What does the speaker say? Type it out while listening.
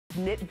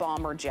knit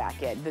bomber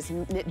jacket, this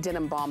knit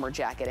denim bomber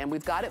jacket, and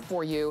we've got it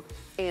for you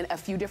in a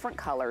few different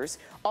colors.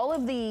 All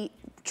of the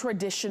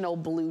traditional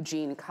blue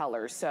jean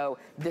colors. So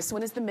this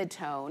one is the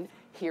mid-tone.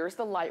 Here's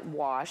the light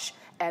wash,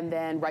 and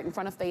then right in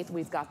front of Faith,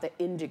 we've got the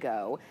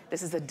indigo.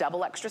 This is a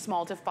double extra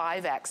small to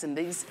 5X, and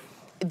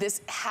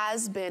this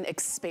has been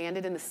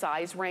expanded in the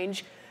size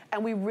range,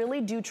 and we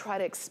really do try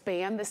to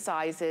expand the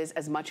sizes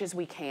as much as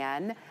we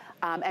can,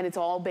 and it's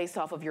all based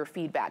off of your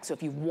feedback. So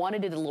if you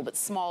wanted it a little bit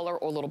smaller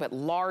or a little bit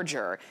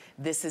larger,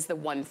 this is the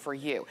one for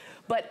you.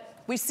 But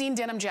we've seen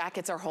denim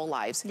jackets our whole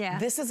lives. Yeah.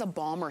 This is a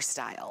bomber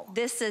style.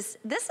 This is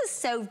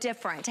so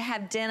different to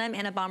have denim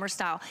in a bomber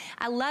style.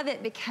 I love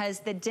it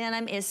because the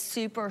denim is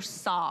super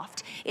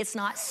soft. It's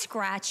not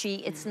scratchy,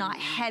 it's not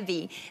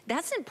heavy.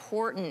 That's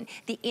important.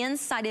 The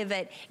inside of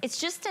it, it's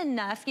just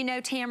enough, you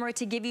know, Tamara,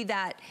 to give you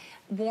that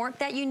warmth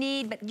that you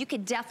need, but you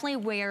could definitely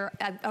wear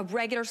a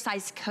regular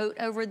size coat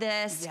over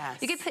this.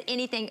 Yes. You could put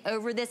anything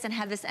over this and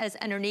have this as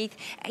underneath,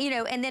 you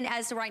know, and then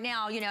as right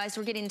now, you know, as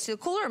we're getting into the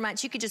cooler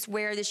months, you could just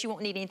wear this. You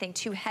won't need anything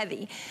too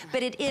heavy,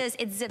 but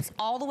it zips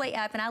all the way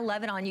up, and I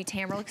love it on you,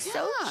 Tamara. It looks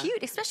so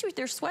cute, especially with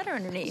your sweater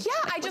underneath.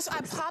 Yeah, I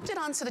popped it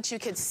on so that you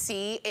could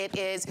see. It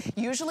is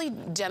usually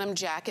denim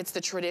jackets,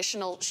 the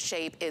traditional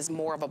shape is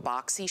more of a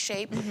boxy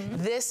shape.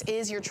 This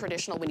is your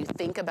traditional when you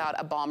think about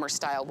a bomber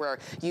style where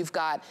you've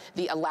got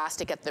the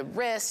elastic at the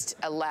wrist,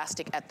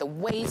 elastic at the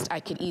waist. I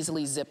could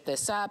easily zip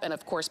this up, and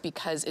of course,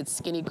 because it's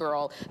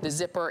Skinnygirl, the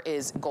zipper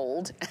is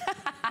gold.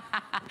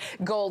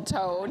 Gold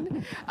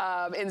tone,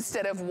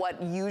 instead of what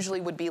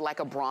usually would be like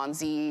a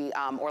bronzy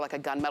or like a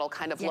gunmetal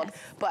kind of look.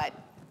 But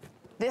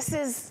this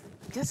is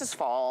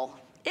fall.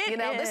 You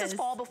know, this is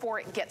fall before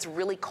it gets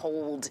really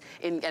cold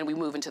and we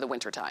move into the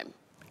winter time.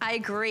 I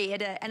agree,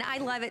 and I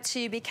love it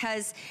too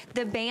because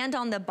the band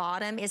on the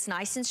bottom is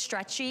nice and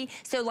stretchy.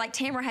 So like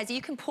Tamara has,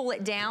 you can pull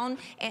it down,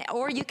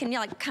 or you can, you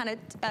know, like kind of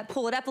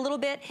pull it up a little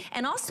bit.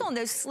 And also on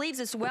those sleeves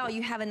as well,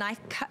 you have a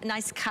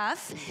nice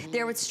cuff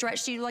there with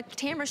stretch. So like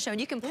Tamara's shown,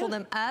 you can pull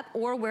them up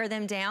or wear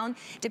them down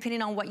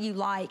depending on what you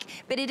like.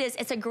 But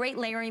it's a great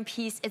layering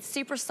piece. It's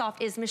super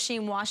soft, is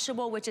machine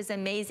washable, which is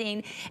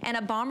amazing. And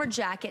a bomber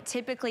jacket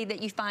typically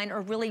that you find are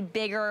really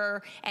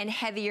bigger and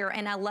heavier.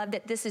 And I love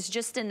that this is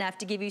just enough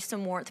to give you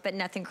some warmth, but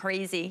nothing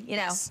crazy, you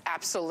know. Yes,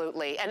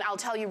 absolutely. And I'll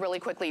tell you really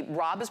quickly,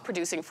 Rob is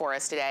producing for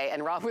us today,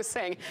 and Rob was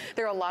saying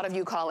there are a lot of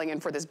you calling in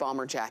for this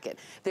bomber jacket.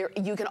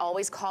 You can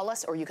always call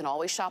us, or you can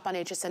always shop on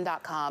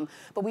hsn.com,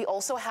 but we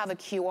also have a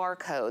QR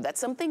code. That's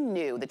something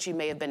new that you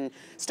may have been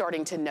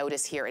starting to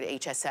notice here at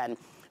HSN.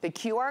 The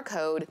QR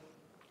code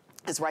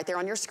is right there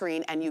on your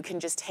screen, and you can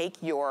just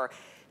take your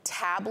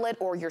tablet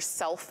or your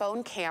cell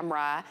phone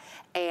camera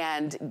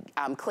and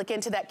click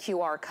into that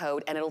QR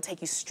code, and it'll take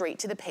you straight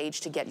to the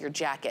page to get your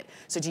jacket.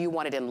 So do you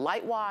want it in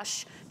light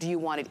wash? Do you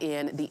want it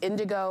in the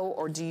indigo?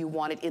 Or do you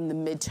want it in the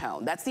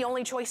mid-tone? That's the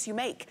only choice you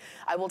make.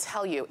 I will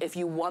tell you, if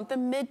you want the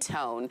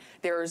mid-tone,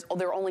 there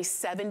are only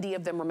 70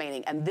 of them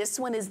remaining, and this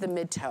one is the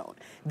mid-tone.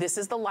 This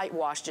is the light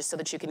wash, just so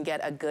that you can get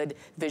a good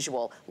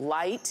visual.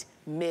 Light,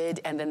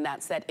 mid, and then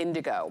that's that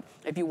indigo,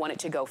 if you want it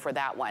to go for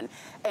that one.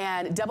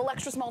 And double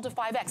extra small to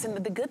 5X. And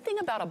the good thing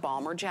about a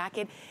bomber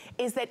jacket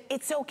is that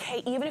it's okay,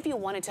 even if you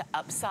wanted to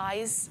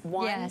upsize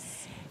one.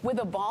 Yes. With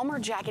a bomber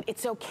jacket,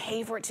 it's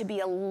okay for it to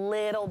be a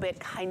little bit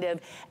kind of,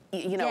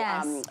 you know,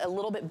 a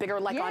little bit bigger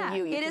like on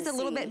you. It is a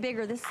little bit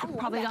bigger. This is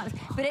probably not,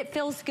 but it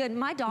feels good.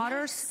 My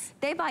daughters,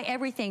 they buy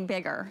everything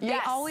bigger. They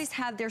always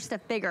have their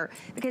stuff bigger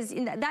because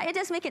it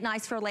does make it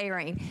nice for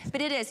layering. But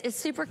it's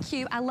super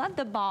cute. I love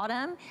the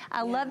bottom.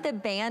 I love the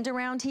band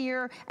around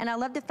here, and I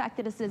love the fact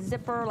that it's a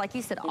zipper, like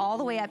you said, all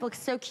the way up. It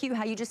looks so cute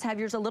how you just have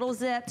yours a little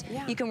zipped.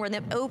 You can wear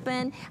them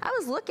open. I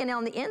was looking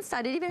on the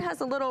inside. It even has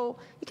a little,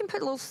 you can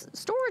put a little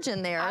storage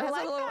in there. It has a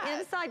little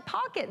inside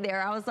pocket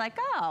there. I was like,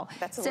 oh.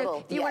 That's a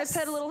little, if you want to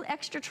put a little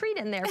extra treat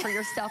in there for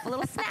yourself, a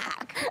little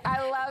snack.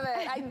 I love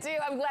it. I do.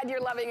 I'm glad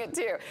you're loving it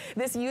too.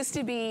 This used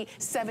to be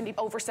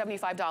over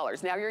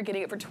 $75. Now you're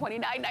getting it for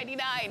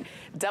 $29.99.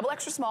 Double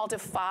extra small to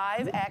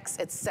 5X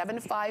at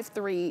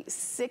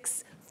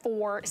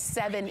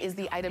 753-647 is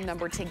the item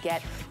number to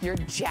get your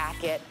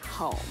jacket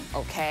home,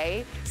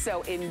 okay?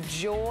 So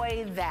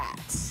enjoy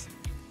that.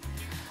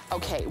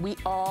 Okay, we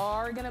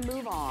are gonna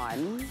move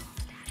on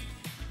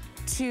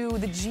to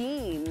the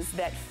jeans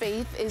that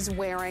Faith is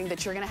wearing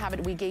that you're gonna have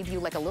it. We gave you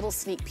like a little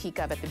sneak peek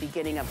of at the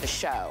beginning of the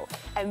show.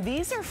 And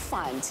these are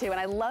fun too, and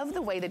I love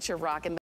the way that you're rocking them.